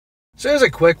So here's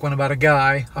a quick one about a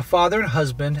guy, a father and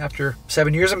husband, after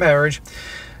 7 years of marriage,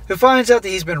 who finds out that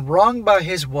he's been wronged by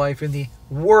his wife in the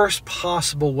worst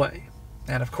possible way.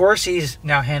 And of course, he's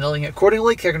now handling it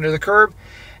accordingly, kicking her to the curb.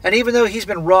 And even though he's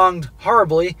been wronged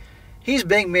horribly, he's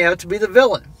being made out to be the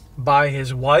villain by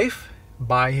his wife,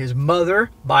 by his mother,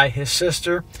 by his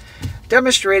sister,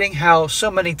 demonstrating how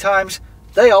so many times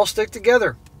they all stick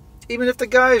together, even if the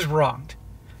guy is wronged.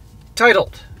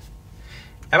 Titled,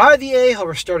 Am I the a-hole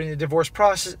for starting the divorce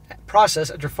process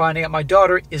after finding out my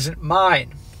daughter isn't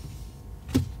mine?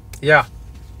 Yeah.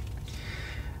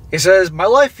 It says, my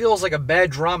life feels like a bad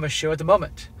drama show at the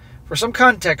moment. For some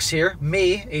context here,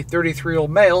 me, a 33-year-old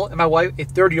male, and my wife, a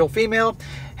 30-year-old female,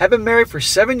 have been married for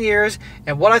 7 years,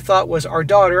 and what I thought was our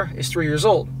daughter is 3 years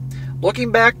old.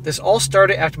 Looking back, this all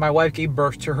started after my wife gave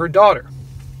birth to her daughter.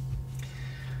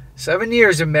 7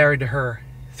 years of married to her.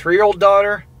 3-year-old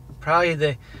daughter,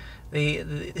 probably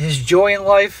his joy in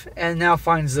life, and now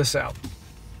finds this out.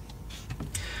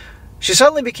 She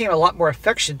suddenly became a lot more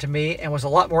affectionate to me and was a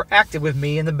lot more active with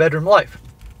me in the bedroom life.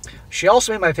 She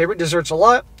also made my favorite desserts a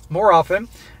lot more often.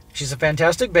 She's a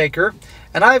fantastic baker,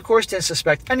 and I of course didn't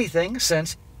suspect anything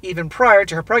since even prior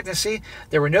to her pregnancy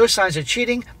there were no signs of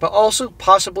cheating, but also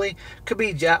possibly could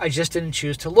be I just didn't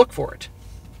choose to look for it.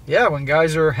 Yeah, when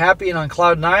guys are happy and on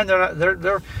cloud nine,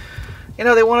 they're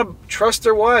they want to trust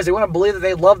their wives. They want to believe that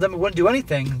they love them and wouldn't do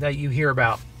anything that you hear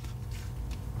about.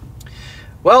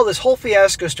 Well, this whole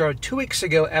fiasco started 2 weeks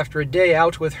ago after a day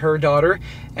out with her daughter,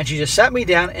 and she just sat me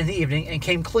down in the evening and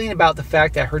came clean about the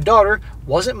fact that her daughter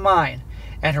wasn't mine.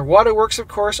 And her waterworks, of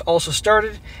course, also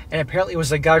started, and apparently it was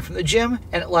the guy from the gym,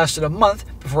 and it lasted a month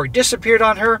before he disappeared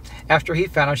on her after he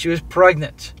found out she was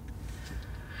pregnant.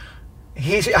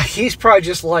 He's probably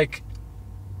just like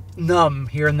numb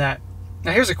hearing that.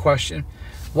 Now here's a question.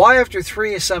 Why after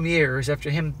 3 some years,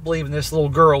 after him believing this little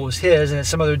girl was his and it's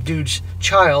some other dude's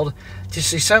child, did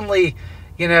she suddenly,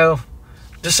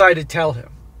 decide to tell him?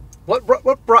 What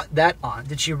brought that on?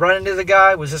 Did she run into the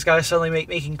guy? Was this guy suddenly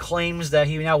making claims that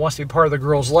he now wants to be part of the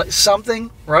girl's life?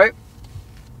 Something, right?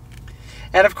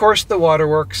 And of course, the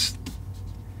waterworks.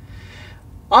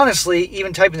 Honestly,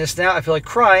 even typing this now, I feel like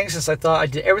crying since I thought I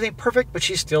did everything perfect, but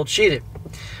she still cheated.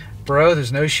 Bro,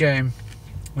 there's no shame.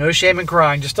 No shame in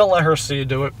crying. Just don't let her see you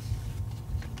do it.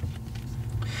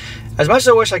 As much as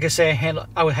I wish I could say I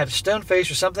had a stone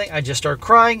face or something, I just started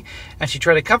crying, and she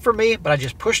tried to comfort me, but I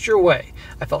just pushed her away.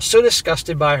 I felt so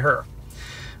disgusted by her.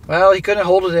 Well, he couldn't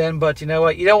hold it in, but you know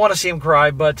what? You don't want to see him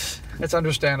cry, but it's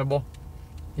understandable.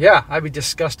 Yeah, I'd be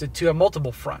disgusted too on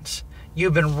multiple fronts.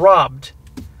 You've been robbed.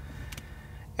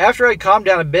 After I calmed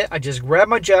down a bit, I just grabbed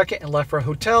my jacket and left for a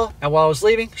hotel, and while I was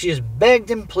leaving, she just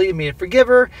begged and pleaded me to forgive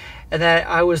her, and that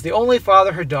I was the only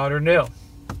father her daughter knew.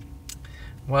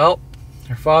 Well,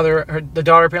 the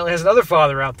daughter apparently has another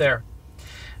father out there.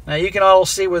 Now you can all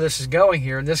see where this is going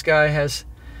here, and this guy has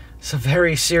some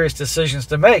very serious decisions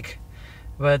to make.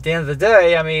 But at the end of the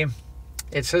day, I mean,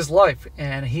 it's his life,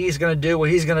 and he's going to do what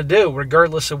he's going to do,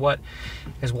 regardless of what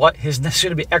his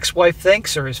soon-to-be ex-wife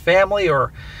thinks, or his family,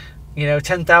 or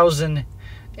 10,000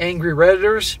 angry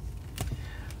Redditors.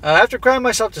 After crying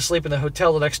myself to sleep in the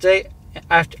hotel the next day,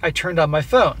 I turned on my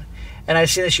phone, and I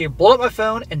seen that she had blown up my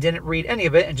phone and didn't read any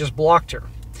of it and just blocked her.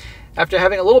 After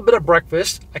having a little bit of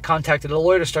breakfast, I contacted a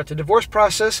lawyer to start the divorce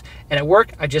process, and at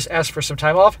work, I just asked for some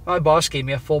time off, and my boss gave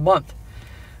me a full month.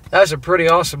 That's a pretty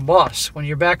awesome boss. When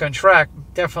you're back on track,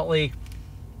 definitely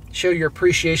show your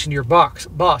appreciation to your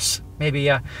boss. Maybe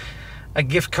a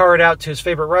gift card out to his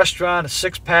favorite restaurant, a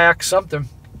 6-pack, something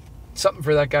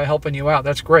for that guy helping you out.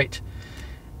 That's great.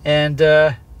 And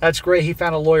that's great. He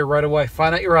found a lawyer right away.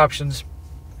 Find out your options.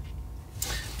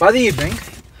 By the evening,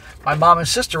 my mom and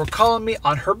sister were calling me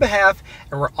on her behalf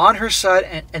and were on her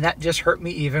side, and that just hurt me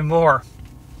even more.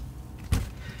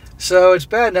 So it's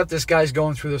bad enough this guy's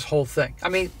going through this whole thing. I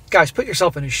mean, guys, put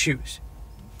yourself in his shoes.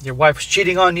 Your wife's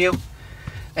cheating on you,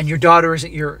 and your daughter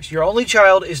isn't yours. Your only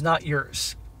child is not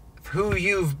yours. For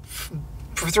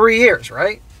 3 years,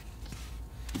 right?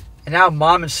 And now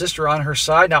mom and sister are on her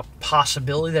side. Now,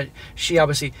 possibility that she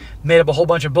obviously made up a whole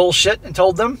bunch of bullshit and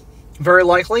told them. Very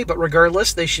likely, but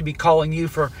regardless, they should be calling you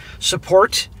for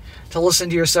support to listen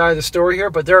to your side of the story here,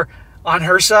 but they're on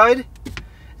her side.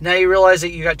 Now you realize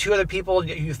that you got 2 other people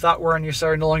you thought were on your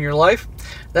side no longer in your life.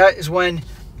 That is when,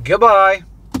 goodbye.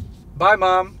 Bye,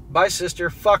 mom. Bye, sister.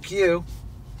 Fuck you.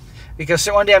 Because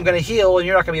one day I'm going to heal and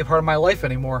you're not going to be a part of my life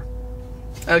anymore.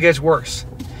 And it gets worse.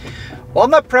 While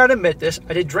I'm not proud to admit this,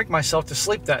 I did drink myself to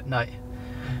sleep that night.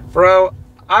 Bro,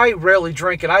 I rarely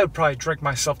drink, and I would probably drink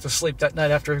myself to sleep that night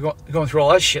after going through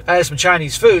all that shit. I had some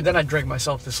Chinese food, then I'd drink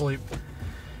myself to sleep.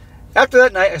 After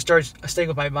that night, I started staying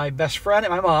with my best friend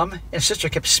and my mom, and sister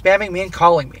kept spamming me and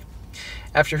calling me.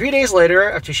 After a few days later,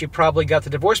 after she probably got the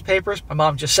divorce papers, my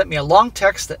mom just sent me a long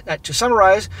text that to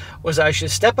summarize, was that I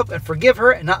should step up and forgive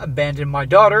her and not abandon my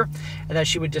daughter, and that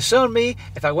she would disown me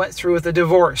if I went through with the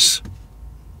divorce.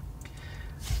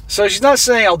 So she's not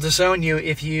saying I'll disown you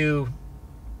if you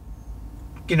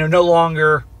no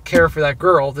longer care for that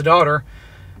girl, the daughter,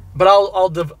 but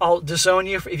I'll disown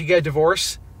you if you get a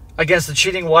divorce against the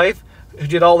cheating wife who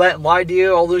did all that and lied to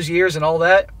you all those years and all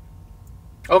that.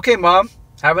 Okay, Mom,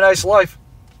 have a nice life.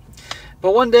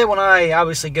 But one day when I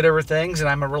obviously get over things and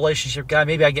I'm a relationship guy,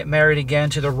 maybe I get married again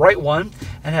to the right one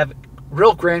and have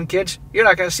real grandkids, you're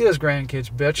not going to see those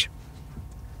grandkids, bitch.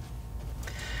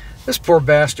 This poor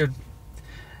bastard.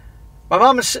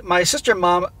 My sister and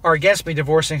mom are against me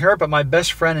divorcing her, but my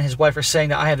best friend and his wife are saying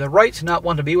that I have the right to not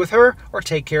want to be with her or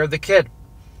take care of the kid.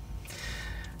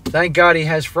 Thank God he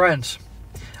has friends.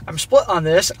 I'm split on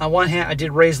this. On one hand, I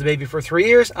did raise the baby for 3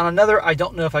 years. On another, I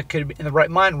don't know if I could, in the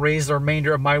right mind, raise the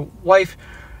remainder of my wife,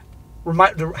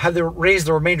 remind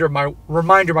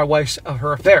my wife of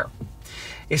her affair.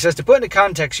 He says, to put into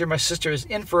context here, my sister is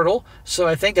infertile, so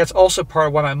I think that's also part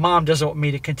of why my mom doesn't want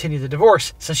me to continue the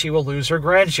divorce, since she will lose her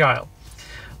grandchild.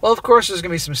 Well, of course, there's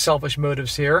going to be some selfish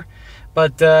motives here,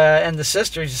 but and the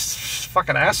sister is just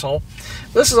fucking asshole.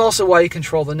 This is also why you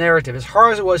control the narrative. As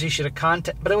hard as it was, he should have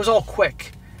contacted, but it was all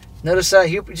quick. Notice that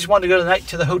he just wanted to go tonight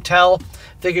to the hotel,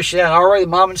 figure shit out. All right, the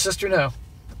mom and sister know.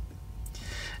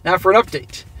 Now for an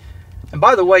update. And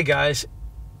by the way, guys,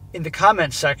 in the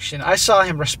comment section, I saw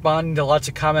him responding to lots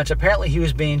of comments. Apparently, he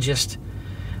was being just,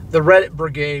 the Reddit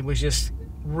brigade was just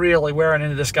really wearing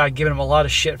into this guy, giving him a lot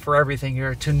of shit for everything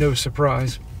here, to no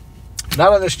surprise.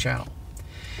 Not on this channel.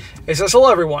 It says, hello,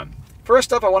 everyone.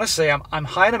 First up, I want to say I'm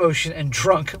high in emotion and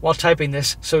drunk while typing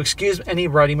this, so excuse any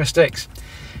writing mistakes.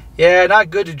 Yeah, not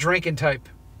good to drink and type.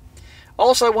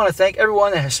 Also, I want to thank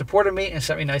everyone that has supported me and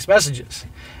sent me nice messages.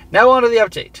 Now on to the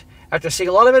update. After seeing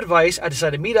a lot of advice, I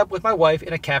decided to meet up with my wife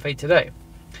in a cafe today.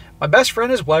 My best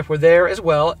friend and his wife were there as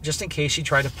well, just in case she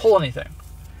tried to pull anything.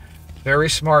 Very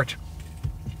smart.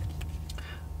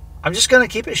 I'm just going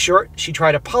to keep it short. She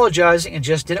tried apologizing and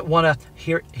just didn't want to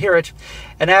hear it,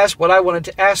 and asked what I wanted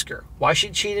to ask her, why she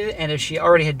cheated, and if she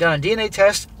already had done a DNA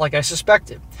test like I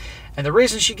suspected. And the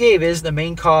reason she gave is the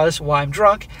main cause why I'm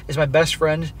drunk is my best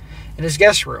friend in his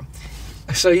guest room.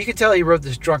 So you can tell he wrote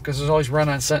this drunk because there's always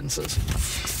run-on sentences.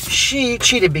 She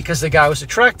cheated because the guy was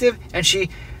attractive, and she,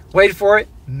 wait for it,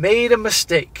 made a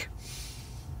mistake.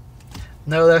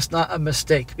 No, that's not a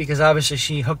mistake, because obviously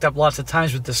she hooked up lots of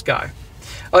times with this guy.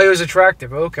 Oh, he was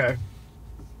attractive. Okay.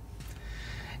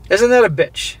 Isn't that a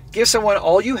bitch? Give someone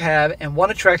all you have, and one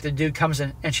attractive dude comes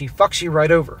in, and she fucks you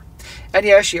right over. And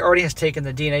yes, she already has taken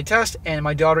the DNA test, and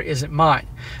my daughter isn't mine.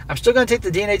 I'm still going to take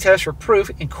the DNA test for proof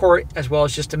in court, as well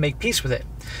as just to make peace with it.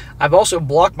 I've also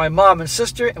blocked my mom and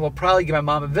sister, and will probably give my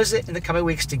mom a visit in the coming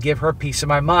weeks to give her a piece of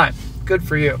my mind. Good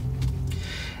for you.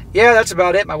 Yeah, that's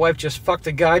about it. My wife just fucked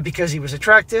a guy because he was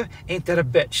attractive. Ain't that a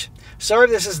bitch? Sorry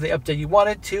if this isn't the update you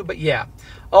wanted to, but yeah.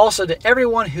 Also, to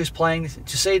everyone who's planning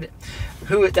to say,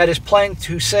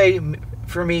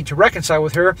 for me to reconcile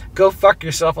with her, go fuck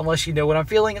yourself unless you know what I'm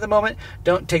feeling at the moment.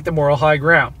 Don't take the moral high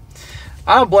ground.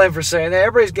 I don't blame for saying that.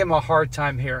 Everybody's giving me a hard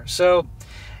time here. So,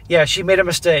 yeah, she made a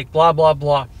mistake, blah, blah,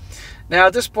 blah. Now,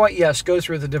 at this point, yes, go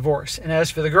through the divorce. And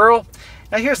as for the girl,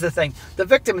 now here's the thing. The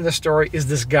victim in this story is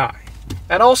this guy.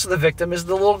 And also the victim is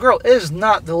the little girl. It is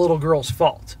not the little girl's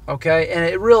fault, okay? And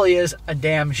it really is a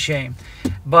damn shame.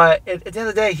 But at the end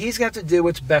of the day, he's going to have to do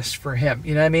what's best for him.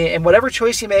 You know what I mean? And whatever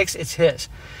choice he makes, it's his.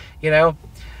 You know?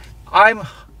 I'm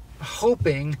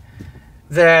hoping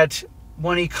that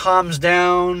when he calms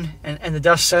down and the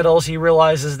dust settles, he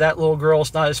realizes that little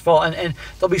girl's not his fault. And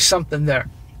there'll be something there.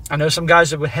 I know some guys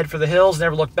that would head for the hills,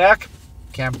 never look back.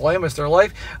 Can't blame them. It's their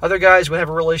life. Other guys would have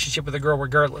a relationship with a girl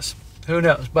regardless. Who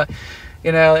knows? But,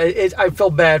 you know, I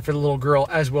feel bad for the little girl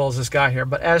as well as this guy here.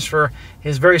 But as for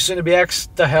his very soon-to-be ex,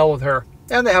 the hell with her.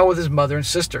 And the hell with his mother and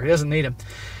sister. He doesn't need him.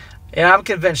 And I'm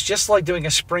convinced, just like doing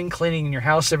a spring cleaning in your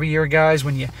house every year, guys,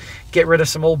 when you get rid of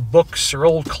some old books or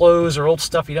old clothes or old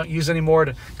stuff you don't use anymore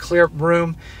to clear up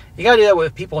room, you got to do that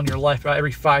with people in your life about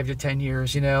every 5 to 10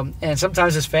 years, you know. And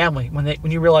sometimes it's family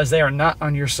when you realize they are not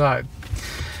on your side.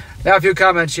 Now, a few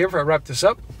comments here before I wrap this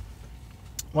up.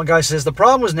 One guy says, the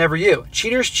problem was never you.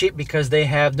 Cheaters cheat because they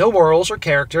have no morals or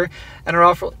character and are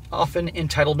often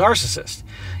entitled narcissists.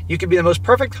 You can be the most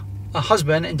perfect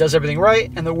husband and does everything right,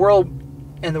 and the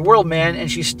world man, and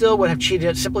she still would have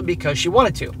cheated simply because she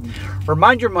wanted to.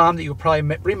 Remind your mom that you will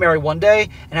probably remarry one day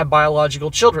and have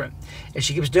biological children. If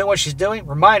she keeps doing what she's doing,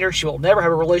 remind her she will never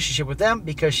have a relationship with them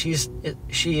because she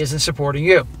isn't supporting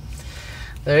you.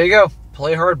 There you go.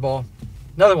 Play hardball.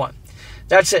 Another one.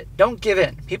 That's it. Don't give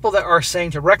in. People that are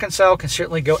saying to reconcile can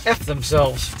certainly go F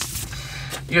themselves.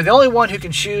 You're the only one who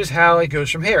can choose how it goes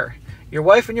from here. Your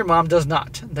wife and your mom does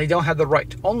not. They don't have the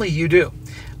right. Only you do.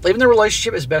 Leaving the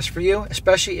relationship is best for you,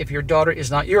 especially if your daughter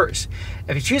is not yours.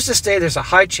 If you choose to stay, there's a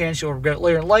high chance you'll regret it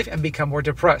later in life and become more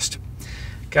depressed.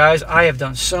 Guys, I have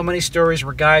done so many stories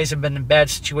where guys have been in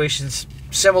bad situations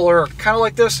similar or kind of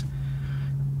like this,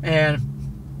 and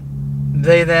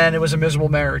it was a miserable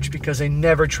marriage because they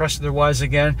never trusted their wives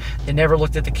again. They never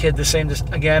looked at the kid the same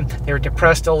again. They were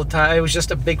depressed all the time. It was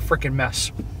just a big freaking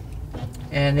mess.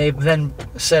 And they then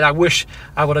said, I wish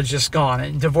I would have just gone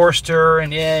and divorced her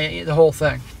and the whole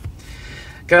thing.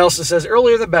 Guy also says,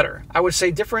 earlier the better. I would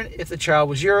say different if the child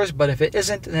was yours, but if it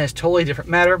isn't, then it's a totally different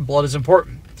matter. Blood is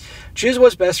important. Choose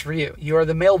what's best for you. You are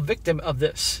the main victim of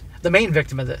this.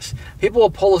 People will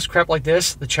pull this crap like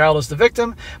this. The child is the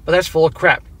victim, but that's full of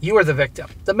crap. You are the victim,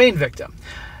 the main victim.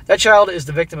 That child is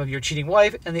the victim of your cheating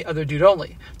wife and the other dude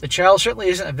only. The child certainly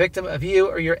isn't a victim of you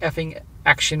or your effing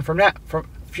action from now.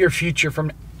 Your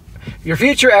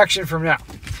future action from now.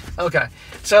 Okay,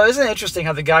 so isn't it interesting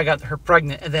how the guy got her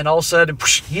pregnant and then all of a sudden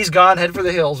he's gone, head for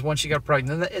the hills once she got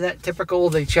pregnant? Isn't that typical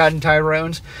of the Chad and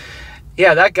Tyrones?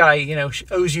 Yeah, that guy,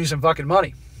 owes you some fucking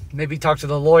money. Maybe talk to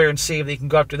the lawyer and see if they can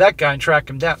go after that guy and track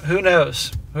him down. Who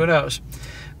knows? Who knows?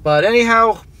 But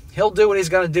anyhow, he'll do what he's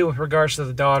going to do with regards to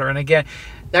the daughter. And again,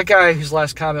 that guy whose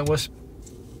last comment was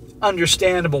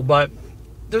understandable, but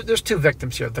there's two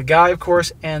victims here. The guy, of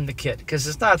course, and the kid. Because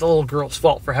it's not the little girl's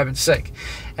fault, for heaven's sake.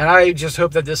 And I just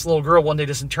hope that this little girl one day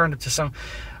doesn't turn into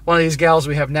one of these gals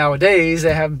we have nowadays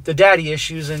that have the daddy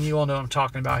issues, and you all know what I'm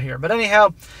talking about here. But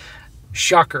anyhow,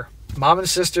 shocker. Mom and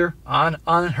sister on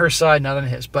her side, not on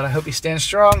his. But I hope he stands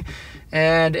strong,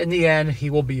 and in the end, he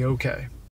will be okay.